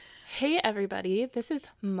Hey everybody, this is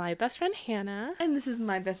my best friend Hannah. And this is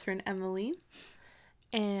my best friend Emily.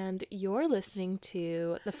 And you're listening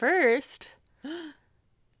to the first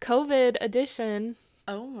COVID edition.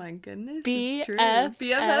 Oh my goodness, BFF it's true.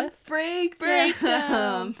 BFF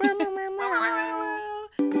Breakdown.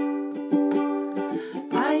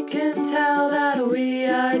 I can tell that we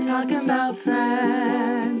are talking about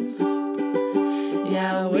friends.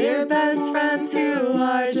 Yeah, we're best friends who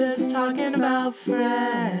are just talking about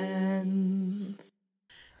friends.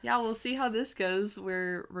 Yeah, we'll see how this goes.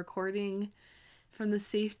 We're recording from the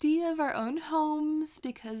safety of our own homes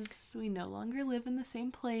because we no longer live in the same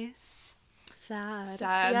place. Sad.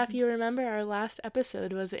 Sad. Yeah, if you remember, our last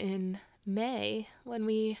episode was in May when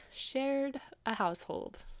we shared a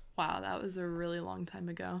household. Wow, that was a really long time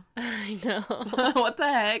ago. I know. What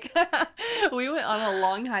the heck? We went on a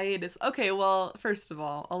long hiatus. Okay, well, first of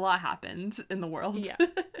all, a lot happened in the world. Yeah.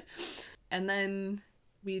 And then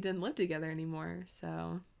we didn't live together anymore,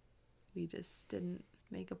 so we just didn't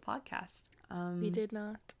make a podcast. We did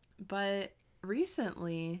not. But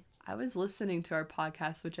recently, I was listening to our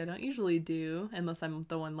podcast, which I don't usually do unless I'm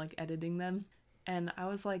the one like editing them. And I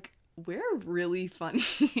was like, we're really funny.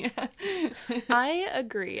 I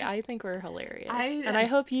agree. I think we're hilarious. And I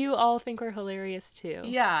hope you all think we're hilarious too.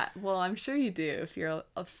 Yeah, well, I'm sure you do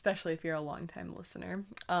especially if you're a longtime listener.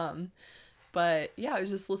 But yeah, I was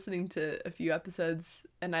just listening to a few episodes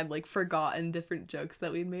and I'd like forgotten different jokes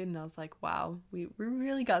that we'd made and I was like, wow, we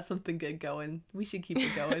really got something good going. We should keep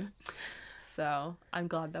it going. So I'm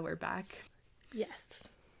glad that we're back. Yes.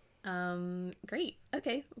 Great.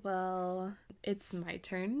 Okay, well, it's my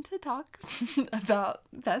turn to talk about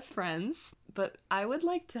best friends, but I would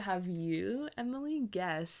like to have you, Emily,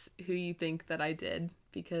 guess who you think that I did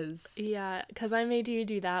because... Yeah, because I made you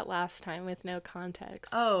do that last time with no context.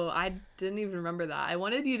 Oh, I didn't even remember that. I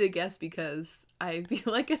wanted you to guess because I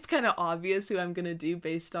feel like it's kind of obvious who I'm gonna do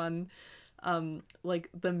based on like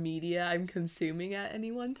the media I'm consuming at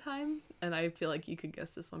any one time, and I feel like you could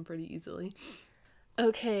guess this one pretty easily.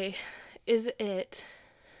 Okay, is it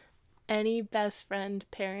any best friend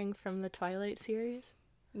pairing from the Twilight series?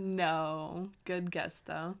 No. Good guess,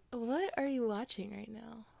 though. What are you watching right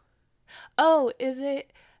now? Oh, is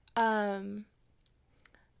it,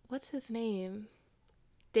 what's his name?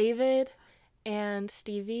 David and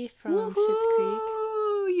Stevie from Woohoo! Schitt's Creek?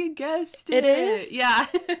 You guessed it. It is? Yeah.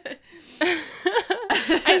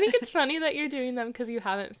 I think it's funny that you're doing them because you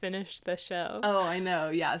haven't finished the show. Oh, I know.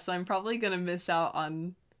 Yeah, so I'm probably going to miss out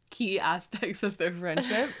on key aspects of their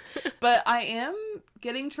friendship. But I am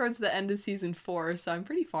getting towards the end of season 4, so I'm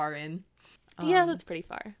pretty far in. Yeah, that's pretty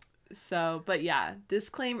far. So, but yeah,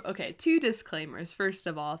 okay, 2 disclaimers. First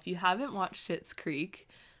of all, if you haven't watched Schitt's Creek,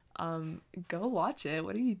 go watch it.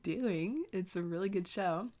 What are you doing? It's a really good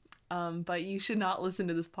show. But you should not listen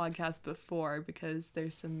to this podcast before because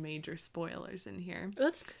there's some major spoilers in here.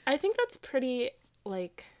 I think that's pretty,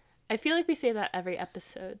 like, I feel like we say that every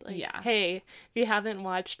episode. Like, yeah. Hey, if you haven't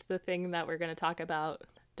watched the thing that we're going to talk about,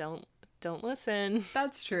 don't listen.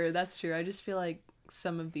 That's true. I just feel like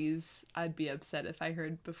some of these I'd be upset if I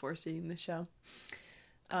heard before seeing the show.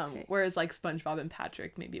 Okay. Whereas like SpongeBob and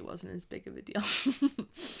Patrick, maybe it wasn't as big of a deal.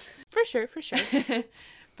 For sure.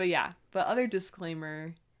 But yeah, other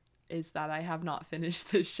disclaimer is that I have not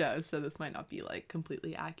finished this show, so this might not be like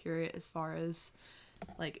completely accurate as far as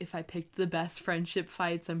like if I picked the best friendship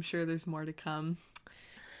fights. I'm sure there's more to come.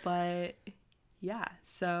 But yeah,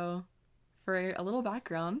 so for a little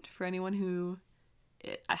background for anyone who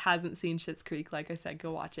hasn't seen Schitt's Creek, like I said,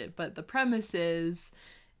 go watch it. But the premise is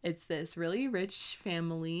it's this really rich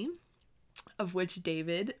family of which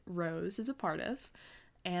David Rose is a part of,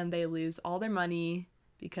 and they lose all their money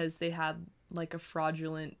because they had like a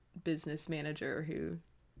fraudulent business manager who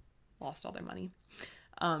lost all their money.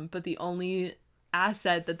 But the only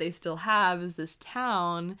asset that they still have is this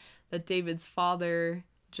town that David's father,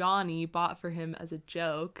 Johnny, bought for him as a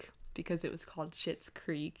joke because it was called Schitt's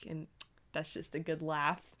Creek, and that's just a good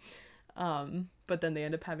laugh. But then they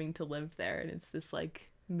end up having to live there, and it's this like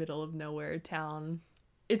middle of nowhere town.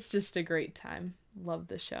 It's just a great time. Love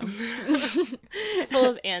the show. Full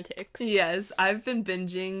of antics. Yes, I've been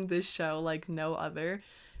binging this show like no other.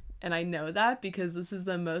 And I know that because this is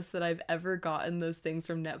the most that I've ever gotten those things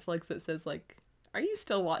from Netflix that says like, are you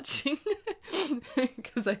still watching?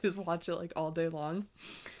 Because I just watch it like all day long.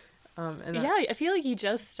 Yeah, I feel like you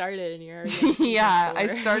just started and you're already yeah, I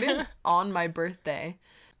started on my birthday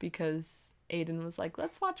because Aiden was like,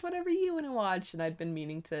 let's watch whatever you want to watch. And I'd been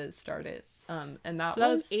meaning to start it. And that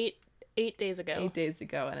was 8 days ago. 8 days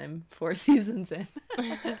ago, and I'm 4 seasons in.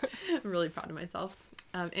 I'm really proud of myself.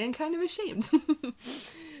 And kind of ashamed.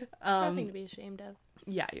 Nothing to be ashamed of.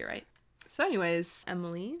 Yeah, you're right. So anyways,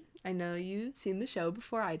 Emily, I know you've seen the show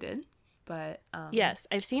before I did, but Yes,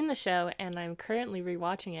 I've seen the show, and I'm currently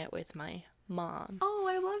rewatching it with my mom. Oh,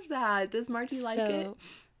 I love that. Does Margie like it?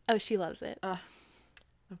 Oh, she loves it. Of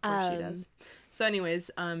course she does. So anyways,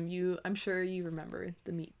 I'm sure you remember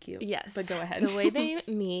the meet cute. Yes. But go ahead. The way they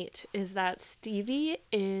meet is that Stevie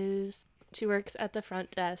she works at the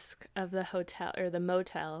front desk of the hotel or the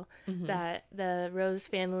motel that the Rose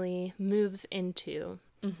family moves into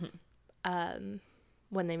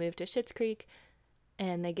when they move to Schitt's Creek.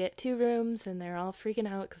 And they get 2 rooms, and they're all freaking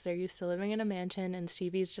out because they're used to living in a mansion. And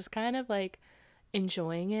Stevie's just kind of like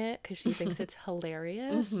enjoying it because she thinks it's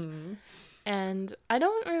hilarious. And I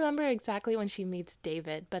don't remember exactly when she meets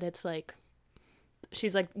David, but it's like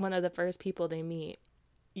she's like one of the first people they meet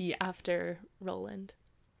after Roland.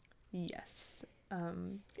 Yes.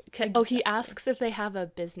 Oh, he asks if they have a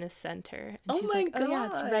business center. And she's like, oh yeah,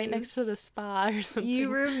 it's right next to the spa or something.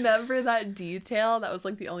 You remember that detail? That was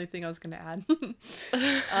like the only thing I was going to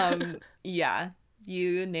add. Yeah,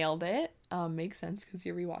 you nailed it. Makes sense because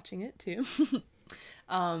you're rewatching it too.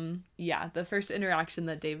 Yeah, the first interaction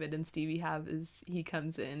that David and Stevie have is he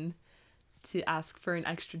comes in to ask for an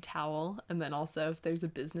extra towel, and then also if there's a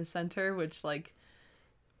business center, which like,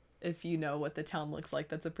 if you know what the town looks like,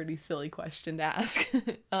 that's a pretty silly question to ask.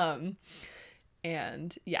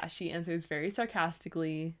 And yeah, she answers very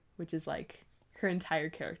sarcastically, which is like her entire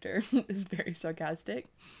character is very sarcastic.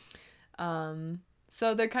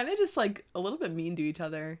 So they're kind of just like a little bit mean to each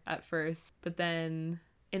other at first, but then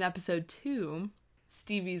in episode 2,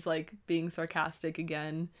 Stevie's like being sarcastic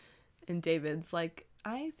again, and David's like,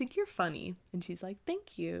 I think you're funny, and she's like,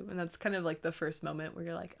 thank you. And that's kind of like the first moment where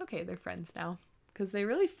you're like, okay, they're friends now. Because they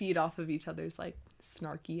really feed off of each other's, like,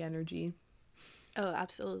 snarky energy. Oh,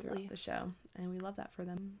 absolutely. Throughout the show. And we love that for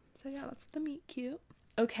them. So, yeah, that's the meet cute.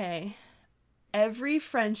 Okay. Every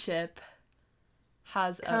friendship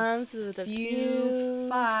comes with a few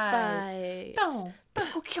fights.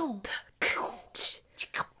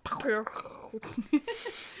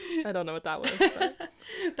 I don't know what that was. But...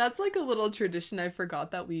 That's, like, a little tradition I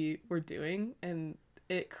forgot that we were doing. And...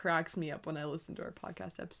 it cracks me up when I listen to our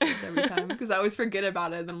podcast episodes every time because I always forget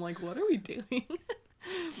about it and I'm like, what are we doing?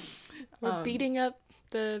 We're beating up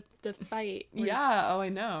the fight. I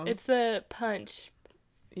know. It's the punch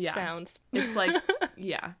sounds. It's like,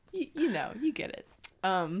 yeah, you know, you get it.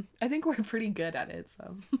 I think we're pretty good at it,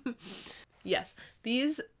 so. Yes,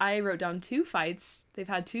 I wrote down 2 fights. They've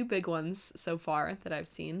had 2 big ones so far that I've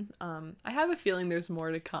seen. I have a feeling there's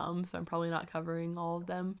more to come, so I'm probably not covering all of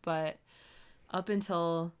them, but up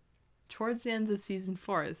until towards the end of season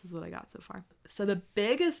 4, this is what I got so far. So the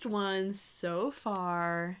biggest one so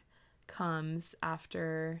far comes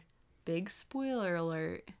after, big spoiler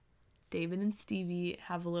alert, David and Stevie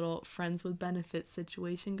have a little friends with benefits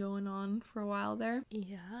situation going on for a while there.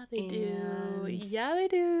 Yeah, they do. Yeah, they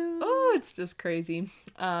do. Oh, it's just crazy.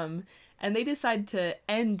 And they decide to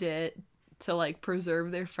end it to like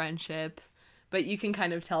preserve their friendship. But you can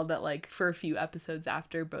kind of tell that like for a few episodes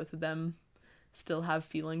after, both of them still have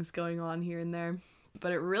feelings going on here and there.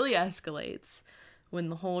 But it really escalates when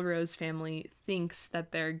the whole Rose family thinks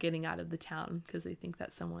that they're getting out of the town because they think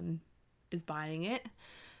that someone is buying it.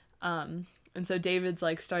 And so David's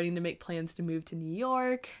like starting to make plans to move to New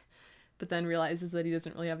York, but then realizes that he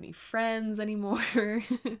doesn't really have any friends anymore.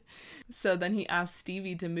 So then he asks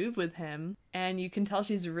Stevie to move with him, and you can tell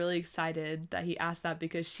she's really excited that he asked that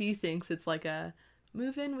because she thinks it's like a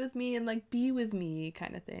move in with me and like be with me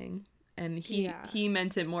kind of thing. And he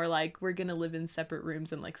meant it more like we're gonna live in separate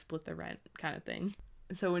rooms and like split the rent kind of thing.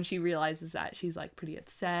 So when she realizes that, she's like pretty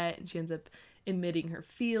upset, and she ends up admitting her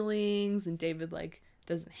feelings, and David like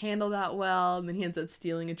doesn't handle that well, and then he ends up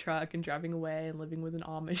stealing a truck and driving away and living with an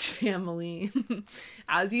Amish family.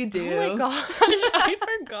 As you do. Oh my gosh, I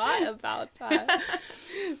forgot about that.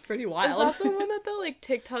 It's pretty wild. Is that the one that the like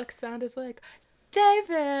TikTok sound is like,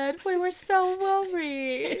 David, we were so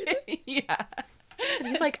worried. Yeah. And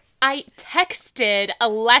he's like, I texted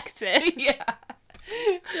Alexis. Yeah.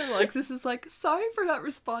 And Alexis is like, sorry for not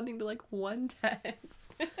responding to like one text.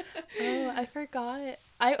 Oh, I forgot.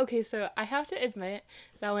 So I have to admit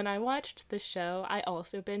that when I watched the show, I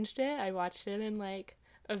also binged it. I watched it in like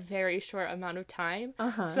a very short amount of time.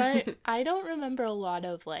 Uh-huh. So I don't remember a lot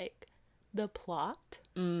of like the plot.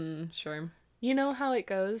 Sure. You know how it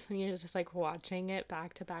goes when you're just like watching it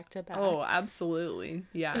back to back to back? Oh, absolutely.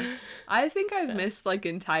 Yeah. I think I've missed like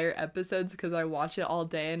entire episodes because I watch it all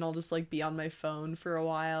day and I'll just like be on my phone for a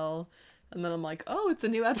while. And then I'm like, oh, it's a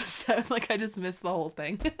new episode. Like I just missed the whole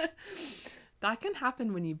thing. That can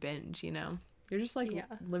happen when you binge, you know? You're just like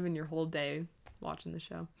living your whole day watching the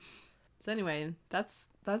show. So anyway, that's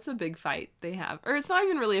a big fight they have. Or it's not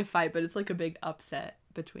even really a fight, but it's like a big upset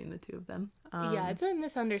between the two of them. Yeah, it's a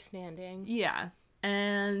misunderstanding. Yeah.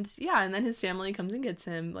 And then his family comes and gets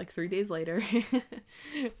him like 3 days later.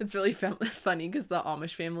 It's really funny because the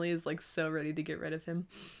Amish family is like so ready to get rid of him.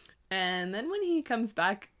 And then when he comes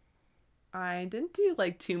back, I didn't do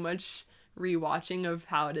like too much rewatching of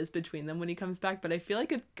how it is between them when he comes back, but I feel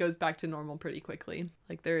like it goes back to normal pretty quickly.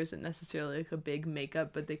 Like there isn't necessarily like a big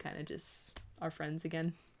makeup, but they kind of just are friends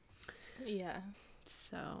again. Yeah.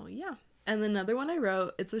 So yeah. And another one I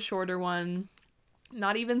wrote, it's a shorter one.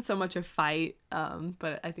 Not even so much a fight,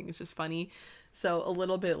 but I think it's just funny. So a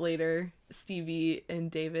little bit later, Stevie and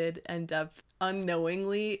David end up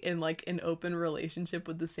unknowingly in like an open relationship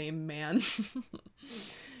with the same man.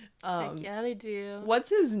 Yeah, they do. What's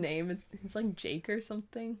his name? It's like Jake or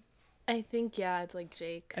something. I think, yeah, it's like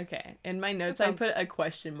Jake. Okay. In my notes, I put a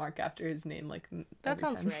question mark after his name. Like that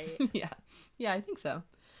sounds right. Yeah, I think so.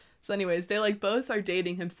 So anyways, they like both are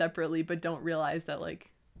dating him separately, but don't realize that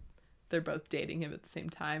like they're both dating him at the same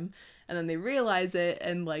time. And then they realize it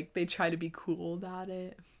and like they try to be cool about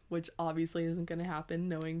it, which obviously isn't going to happen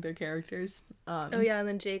knowing their characters. Oh yeah, and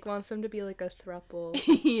then Jake wants them to be like a throuple.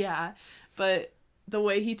 Yeah, but the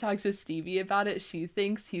way he talks to Stevie about it, she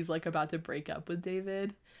thinks he's like about to break up with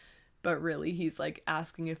David, but really he's like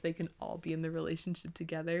asking if they can all be in the relationship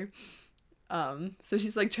together. So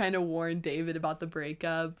she's like trying to warn David about the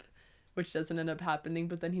breakup, which doesn't end up happening,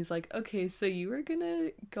 but then he's like, okay, so you were gonna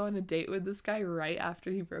go on a date with this guy right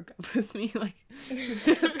after he broke up with me? Like,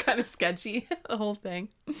 it's kind of sketchy, the whole thing.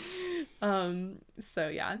 So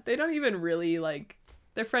yeah, they don't even really, like,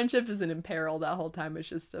 their friendship isn't in peril that whole time. It's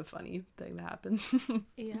just a funny thing that happens.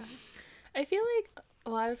 Yeah. I feel like,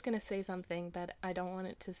 well, I was gonna say something, but I don't want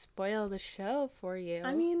it to spoil the show for you.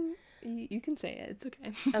 I mean, you can say it. It's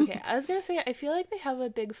okay. Okay, I was gonna say, I feel like they have a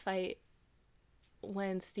big fight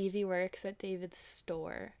when Stevie works at David's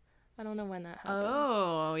store. I don't know when that happened.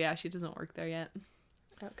 Oh, yeah, she doesn't work there yet.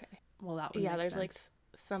 Okay. Well, that would make there's sense. like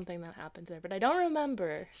something that happens there, but I don't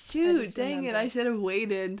remember. Shoot, dang it, I should have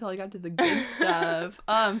waited until I got to the good stuff.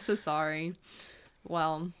 Oh, I'm so sorry.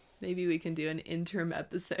 Well, maybe we can do an interim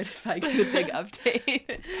episode if I get a big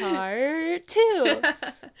update. Part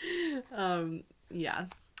 2. Yeah.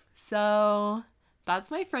 So,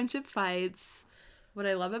 that's my friendship fights. What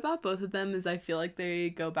I love about both of them is I feel like they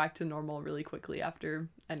go back to normal really quickly after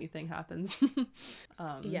anything happens.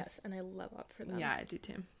 Yes, and I love that for them. Yeah, I do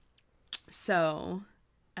too. So,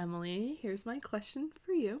 Emily, here's my question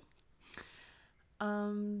for you.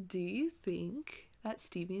 Do you think that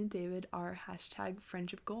Stevie and David are #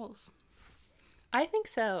 friendship goals? I think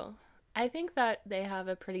so. I think that they have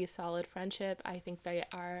a pretty solid friendship. I think they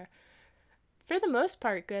are, for the most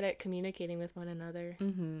part, good at communicating with one another.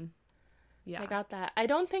 Mm-hmm. Yeah. I got that. I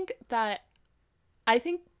think that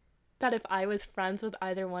if I was friends with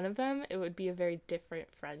either one of them, it would be a very different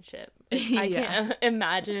friendship. I can't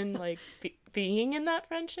imagine, like, being in that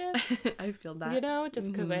friendship. I feel that. You know,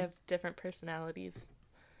 just because I have different personalities.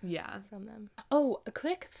 Yeah. From them. Oh, a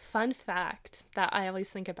quick fun fact that I always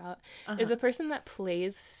think about is the person that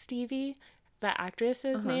plays Stevie, the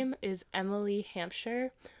actress's name is Emily Hampshire,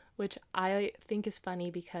 which I think is funny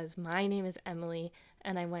because my name is Emily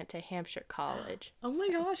and I went to Hampshire College. Oh my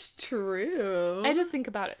gosh, true. I just think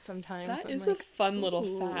about it sometimes. That is a fun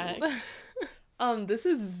little fact. This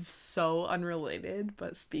is so unrelated,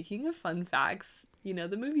 but speaking of fun facts, you know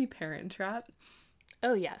the movie Parent Trap?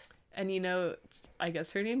 Oh, yes. And you know, I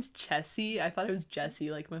guess her name's Chessie. I thought it was Jessie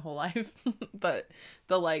like my whole life. But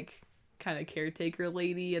the like kind of caretaker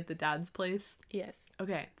lady at the dad's place. Yes.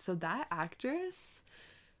 Okay, so that actress,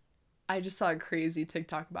 I just saw a crazy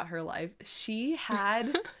TikTok about her life. She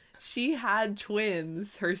had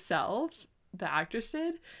twins herself, the actress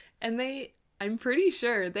did, and I'm pretty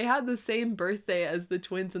sure they had the same birthday as the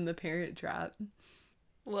twins in the Parent Trap.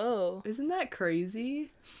 Whoa. Isn't that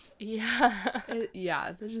crazy? Yeah.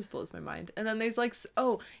 Yeah, that just blows my mind. And then there's like,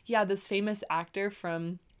 this famous actor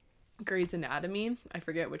from Grey's Anatomy. I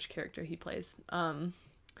forget which character he plays. One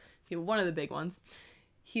of the big ones.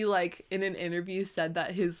 He like in an interview said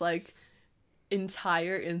that his like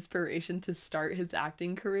entire inspiration to start his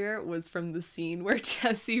acting career was from the scene where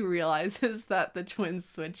Jessie realizes that the twins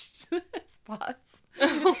switched spots.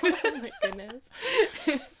 Oh my goodness.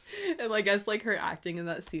 And like, I guess like her acting in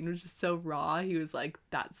that scene was just so raw. He was like,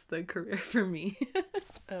 that's the career for me.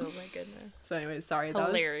 Oh my goodness. So anyway, sorry,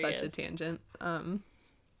 Hilarious. that was such a tangent.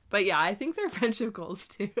 But yeah, I think they're friendship goals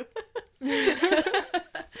too.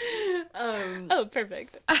 Oh,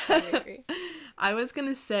 perfect. I agree. I was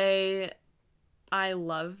gonna say I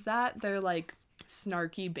love that their like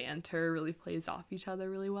snarky banter really plays off each other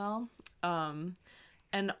really well.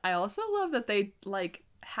 And I also love that they, like,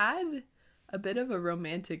 had a bit of a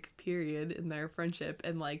romantic period in their friendship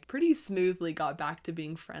and, like, pretty smoothly got back to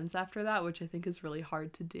being friends after that, which I think is really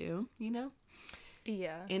hard to do, you know?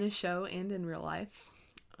 Yeah. In a show and in real life.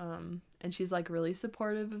 And she's, like, really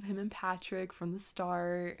supportive of him and Patrick from the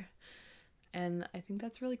start. And I think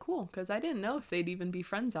that's really cool because I didn't know if they'd even be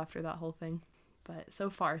friends after that whole thing. But so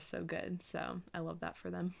far, so good. So I love that for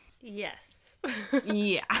them. Yes.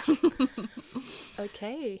 Yeah.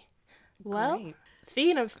 Okay. Well, Great.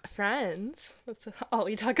 speaking of friends, that's all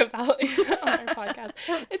we talk about on our podcast.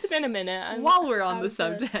 It's been a minute. While we're on the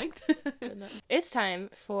subject. It's time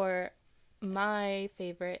for my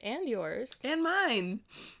favorite and yours. And mine.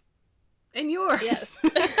 And yours. Yes.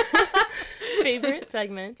 Favorite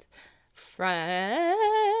segment.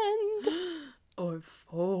 Friend. Or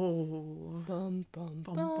foe. Bum, bum,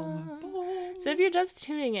 Bum, bum. bum, bum. So if you're just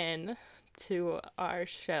tuning in to our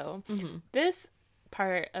show, this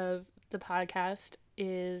part of the podcast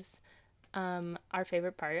is our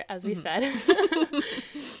favorite part, as we said.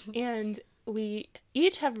 And we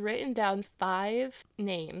each have written down 5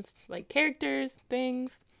 names, like characters,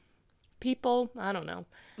 things, people, I don't know.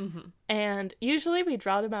 And usually we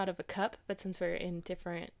draw them out of a cup, but since we're in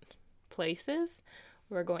different places,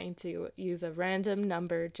 we're going to use a random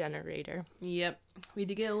number generator. Yep. We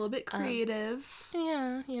did get a little bit creative.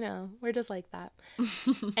 Yeah, you know, we're just like that.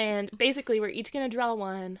 And basically we're each going to draw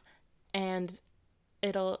one, and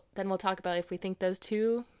then we'll talk about if we think those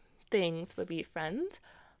 2 things would be friends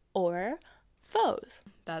or foes.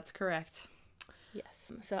 That's correct. Yes.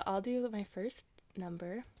 So I'll do my first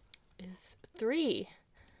number is 3.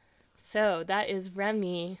 So that is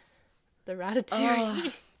Remy, the Ratatouille.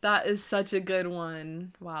 Oh, that is such a good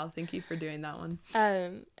one. Wow, thank you for doing that one.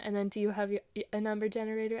 And then do you have a number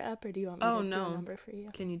generator up, or do you want me to do a number for you?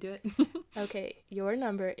 Can you do it? Okay, your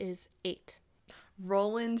number is 8.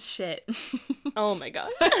 Roland Schitt. Oh my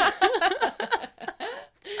gosh.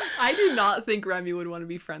 I do not think Remy would want to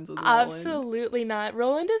be friends with Roland. Absolutely not.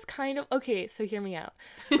 Roland is kind of... Okay, so hear me out.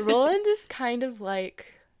 Roland is kind of like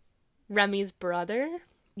Remy's brother.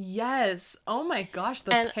 Yes. Oh my gosh,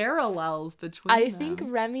 the parallels between I them. think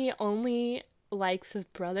Remy only likes his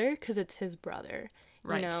brother because it's his brother.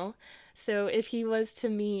 Right. You know? So if he was to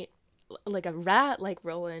meet like a rat like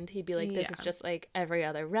Roland, he'd be like, this is just like every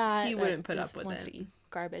other rat. He wouldn't put up with wants it. To eat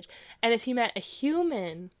garbage. And if he met a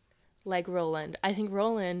human like Roland, I think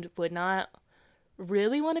Roland would not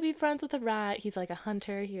really want to be friends with a rat. He's like a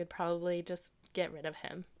hunter. He would probably just get rid of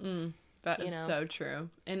him. That is so true.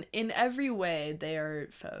 And in every way, they are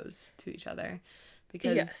foes to each other.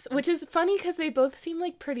 Because yes, which is funny because they both seem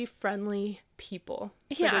like pretty friendly people.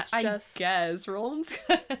 Yeah, it's just... I guess. Roland's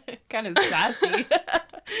kind of sassy.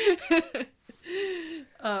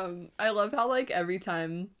 I love how, like, every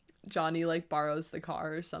time Johnny, like, borrows the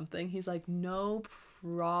car or something, he's like, no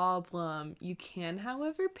problem. You can,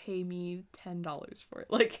 however, pay me $10 for it.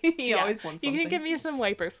 Like, he always wants something. You can give me some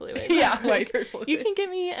wiper fluid. Yeah, wiper fluid. You can give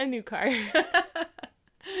me a new car.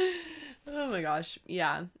 Oh my gosh.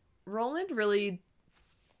 Yeah. Roland really,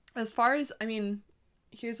 as far as, I mean,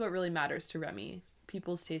 here's what really matters to Remy.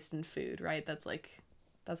 People's taste in food, right? That's what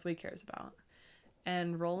he cares about.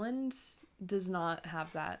 And Roland does not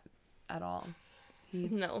have that at all. He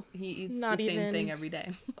eats not the same even thing every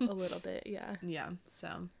day. A little bit, yeah. Yeah,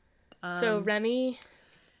 so. So Remy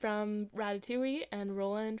from Ratatouille and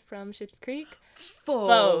Roland from Schitt's Creek.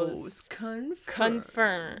 Foes.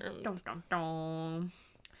 Confirmed. Dun, dun, dun.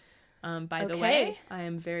 By the way, I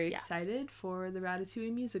am very excited for the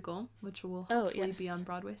Ratatouille musical, which will hopefully be on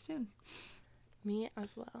Broadway soon. Me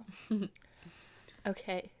as well.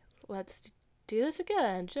 Okay, let's do this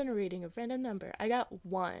again. Generating a random number. I got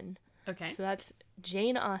 1. Okay. So that's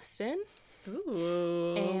Jane Austen.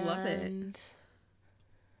 Ooh, love it. And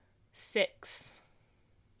 6.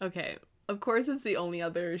 Okay. Of course, it's the only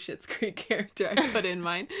other Schitt's Creek character I put in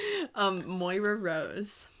mine. Moira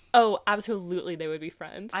Rose. Oh, absolutely, they would be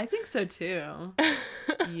friends. I think so too.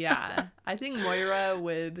 Yeah. I think Moira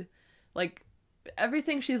would, like,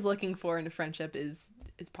 everything she's looking for in a friendship is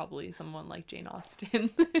probably someone like Jane Austen.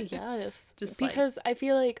 Yes. Just because I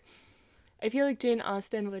feel like Jane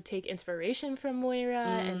Austen would take inspiration from Moira,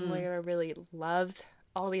 and Moira really loves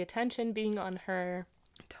all the attention being on her.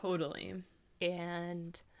 Totally.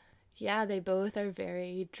 And yeah, they both are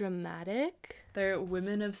very dramatic. They're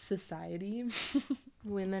women of society.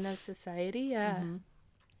 Women of society, yeah. Mm-hmm.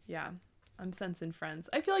 Yeah. I'm sensing friends.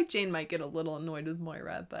 I feel like Jane might get a little annoyed with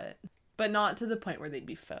Moira, but not to the point where they'd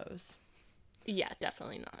be foes. Yeah,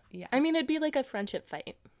 definitely not. Yeah. I mean, it'd be like a friendship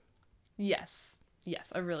fight. Yes.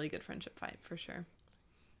 Yes, a really good friendship fight, for sure.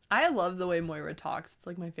 I love the way Moira talks. It's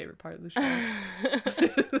like my favorite part of the show.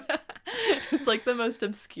 It's like the most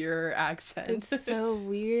obscure accent. It's so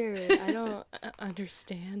weird. I don't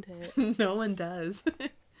understand it. No one does.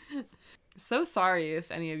 So sorry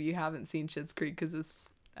if any of you haven't seen Schitt's Creek, because this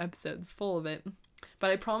episode's full of it.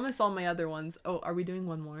 But I promise all my other ones... Oh, are we doing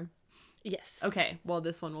one more? Yes. Okay, well,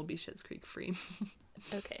 this one will be Schitt's Creek free.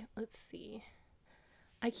 Okay, let's see.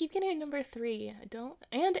 I keep getting number 3. I don't...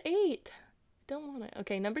 And 8. I don't want it.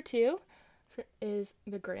 Okay, number 2 is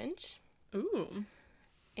The Grinch. Ooh.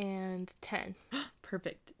 And 10.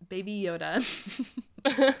 Perfect. Baby Yoda.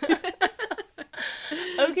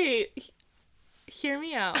 Okay, hear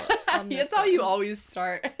me out. That's how you always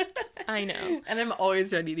start. I know. And I'm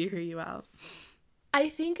always ready to hear you out. I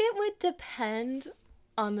think it would depend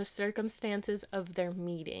on the circumstances of their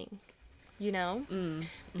meeting, you know?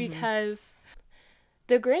 Because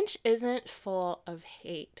the Grinch isn't full of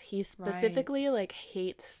hate. He specifically, like,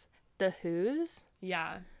 hates the Who's.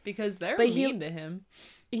 Yeah, because they're mean to him.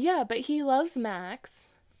 Yeah, but he loves Max.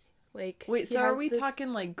 Like, wait, so are we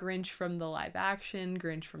talking, like, Grinch from the live action,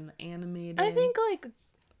 Grinch from the animated? I think, like,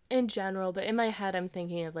 in general, but in my head I'm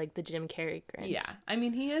thinking of, like, the Jim Carrey Grinch. Yeah, I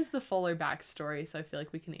mean, he has the fuller backstory, so I feel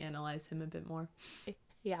like we can analyze him a bit more.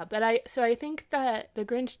 Yeah, but I think that the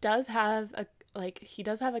Grinch does have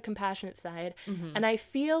a compassionate side, and I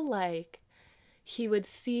feel like he would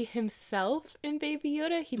see himself in Baby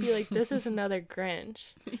Yoda. He'd be like, this is another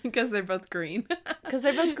Grinch. Because they're both green. Because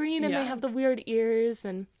they're both green and they have the weird ears.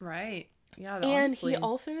 And right. Yeah, and honestly. he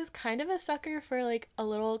also is kind of a sucker for, like, a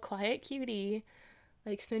little quiet cutie.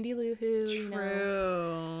 Like Cindy Lou Who, you know.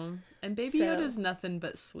 True. And Baby Yoda's nothing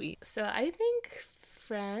but sweet. So I think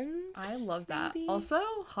Friends. I love that. maybe? Also,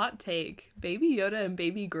 hot take. Baby Yoda and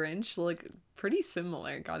Baby Grinch look pretty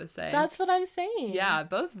similar, gotta say. That's what I'm saying. Yeah,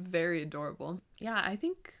 both very adorable. Yeah, I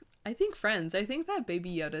think Friends. I think that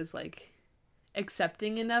Baby Yoda's, like,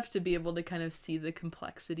 accepting enough to be able to kind of see the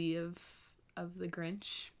complexity of the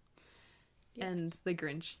Grinch. Yes. And the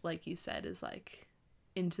Grinch, like you said, is, like,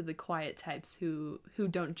 into the quiet types who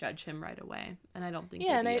don't judge him right away. And I don't think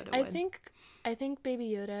Baby Yoda would. I think Baby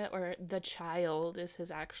Yoda, or the child is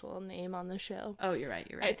his actual name on the show. Oh, you're right.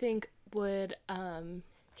 I think would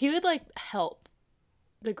he would, like, help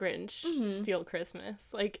the Grinch steal Christmas.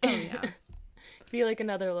 Like, oh yeah. Be like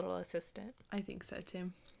another little assistant. I think so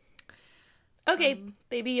too. Okay,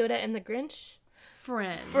 Baby Yoda and the Grinch.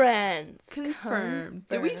 Friends. Confirmed.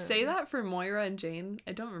 Did we say that for Moira and Jane?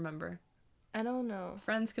 I don't remember. I don't know.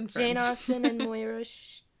 Friends confirmed. Jane Austen and Moira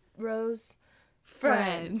Rose.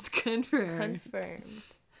 Friends confirmed.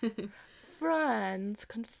 Friends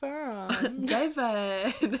confirmed.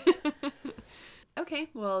 David. Okay,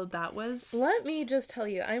 well, that was... Let me just tell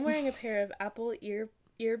you, I'm wearing a pair of Apple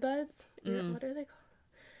earbuds. What are they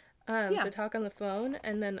called? To talk on the phone,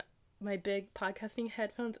 and then my big podcasting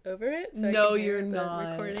headphones over it. So no, I can you're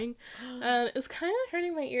not. Recording. It's kind of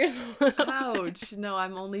hurting my ears a little. Ouch. No,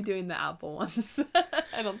 I'm only doing the Apple ones.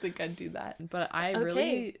 I don't think I'd do that. But I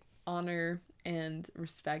really honor and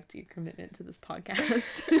respect your commitment to this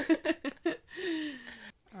podcast.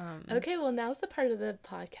 Okay, well, now's the part of the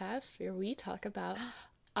podcast where we talk about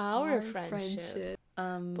our friendship.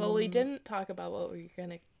 Well, we didn't talk about what we were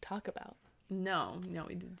going to talk about. No,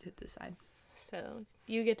 we didn't decide. So,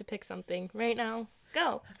 you get to pick something right now.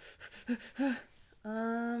 Go!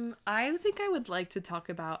 I think I would like to talk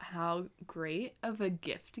about how great of a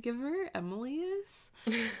gift giver Emily is.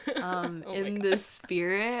 In the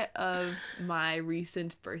spirit of my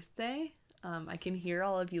recent birthday. I can hear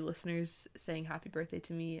all of you listeners saying happy birthday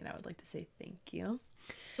to me, and I would like to say thank you.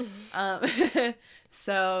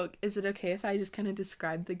 So is it okay if I just kind of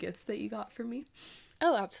describe the gifts that you got for me?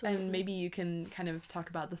 Oh, absolutely. And maybe you can kind of talk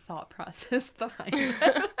about the thought process behind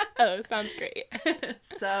them. Oh, sounds great.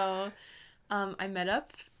 So, I met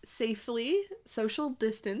up safely, social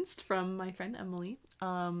distanced from my friend Emily.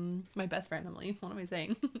 My best friend Emily. What am I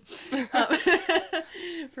saying?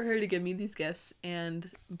 For her to give me these gifts, and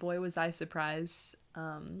boy was I surprised,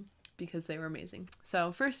 because they were amazing.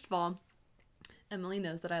 So first of all, Emily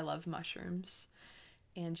knows that I love mushrooms,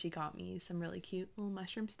 and she got me some really cute little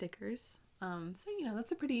mushroom stickers. So, you know,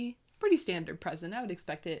 that's a pretty standard present. I would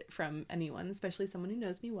expect it from anyone, especially someone who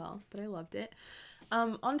knows me well, but I loved it.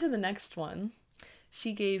 On to the next one.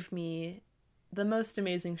 She gave me the most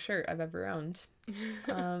amazing shirt I've ever owned.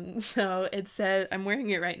 So it said, I'm wearing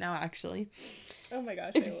it right now, actually. Oh my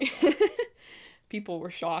gosh, I love that. People were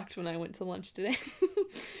shocked when I went to lunch today.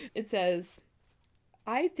 It says,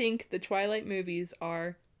 I think the Twilight movies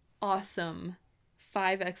are awesome.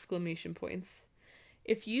 5 exclamation points.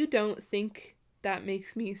 If you don't think that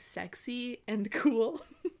makes me sexy and cool,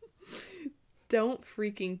 Don't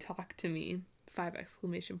freaking talk to me. 5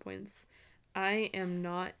 exclamation points. I am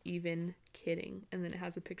not even kidding. And then it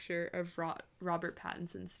has a picture of Robert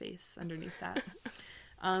Pattinson's face underneath that.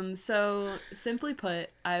 So simply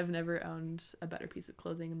put, I've never owned a better piece of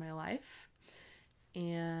clothing in my life.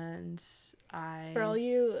 And For all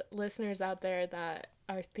you listeners out there that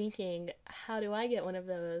are thinking, how do I get one of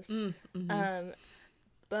those?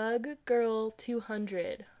 Bug Girl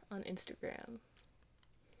 200 on Instagram.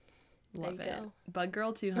 Love it. Go. Bug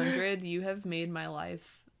Girl 200, you have made my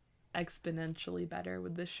life exponentially better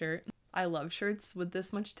with this shirt. I love shirts with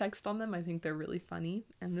this much text on them. I think they're really funny.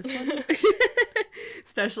 And this one,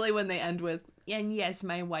 especially when they end with, and yes,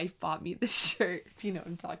 my wife bought me this shirt, if you know what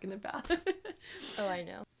I'm talking about. Oh, I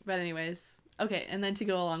know. But anyways, okay, and then to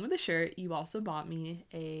go along with the shirt, you also bought me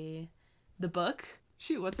the book.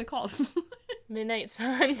 Shoot, what's it called? Midnight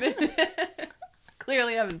Sun.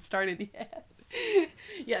 Clearly haven't started yet.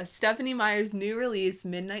 Yes, Stephenie Meyer's new release,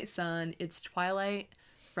 Midnight Sun. It's Twilight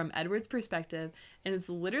from Edward's perspective, and it's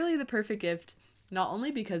literally the perfect gift, not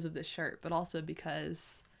only because of the shirt, but also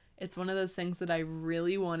because it's one of those things that I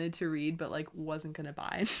really wanted to read, but like wasn't gonna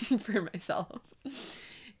buy for myself.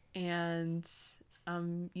 And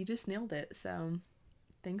you just nailed it. So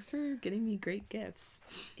thanks for getting me great gifts.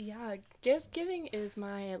 Yeah, gift giving is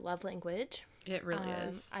my love language. It really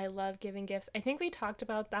is. I love giving gifts. I think we talked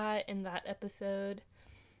about that in that episode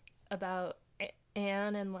about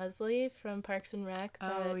Anne and Leslie from Parks and Rec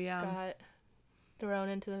that got thrown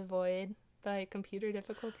into the void by computer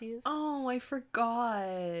difficulties. Oh, I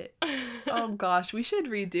forgot. Oh gosh, we should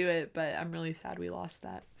redo it, but I'm really sad we lost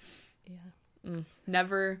that. Yeah.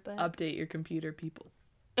 Never update your computer, people.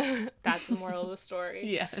 That's the moral of the story.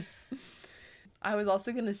 Yes. I was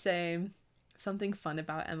also going to say something fun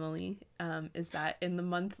about Emily is that in the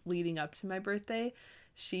month leading up to my birthday,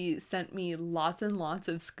 she sent me lots and lots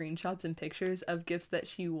of screenshots and pictures of gifts that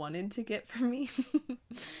she wanted to get for me,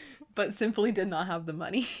 but simply did not have the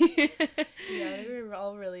money. Yeah, they were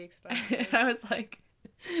all really expensive. And I was like,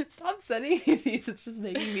 stop sending me these. It's just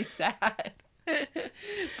making me sad.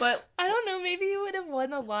 But I don't know, maybe you would have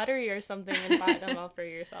won the lottery or something and bought them all for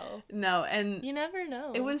yourself. No, and you never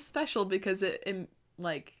know. It was special because it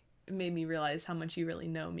made me realize how much you really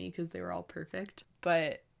know me because they were all perfect.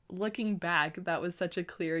 But looking back, that was such a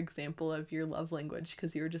clear example of your love language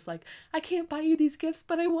because you were just like, I can't buy you these gifts,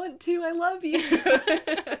 but I want to. I love you.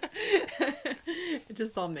 It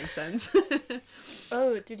just all makes sense.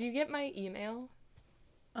 Oh, did you get my email?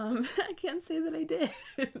 I can't say that I did.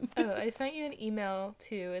 Oh, I sent you an email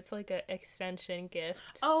too. It's like an extension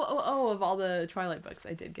gift. Oh, of all the Twilight books,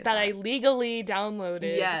 I did get that. That I legally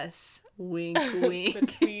downloaded. Yes. Wink, wink. The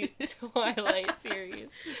Tweet Twilight series.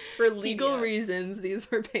 For legal reasons, these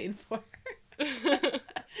were paid for.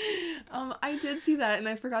 I did see that and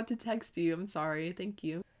I forgot to text you. I'm sorry. Thank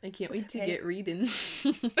you. I can't wait to get reading.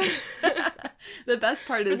 The best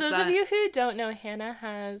part is for those of you who don't know, Hannah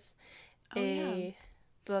has a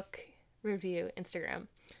book review Instagram.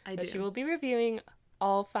 I do. She will be reviewing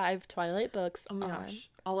all 5 Twilight books. Oh my gosh.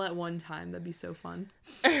 All at one time. That'd be so fun.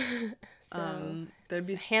 So, there'd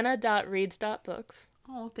be hannah.reads.books.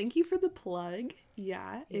 Oh, thank you for the plug.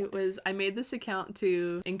 Yeah, yes. It was, I made this account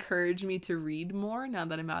to encourage me to read more now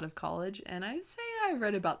that I'm out of college, and I'd say I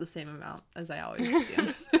read about the same amount as I always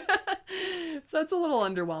do. So that's a little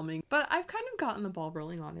underwhelming, but I've kind of gotten the ball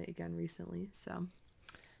rolling on it again recently, so.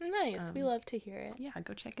 Nice, we love to hear it. Yeah,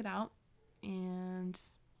 go check it out. And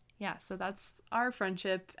yeah, so that's our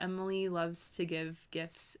friendship. Emily loves to give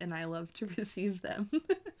gifts, and I love to receive them.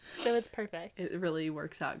 So it's perfect. It really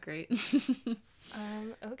works out great.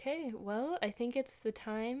 Okay, well, I think it's the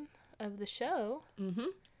time of the show. Mm-hmm.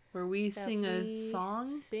 Where we sing a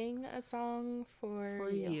song. Sing a song for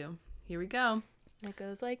you. Here we go. It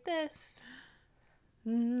goes like this.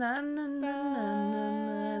 Na na na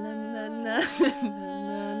na na na na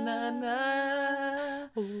na na na.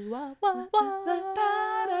 Wah, wah, wah.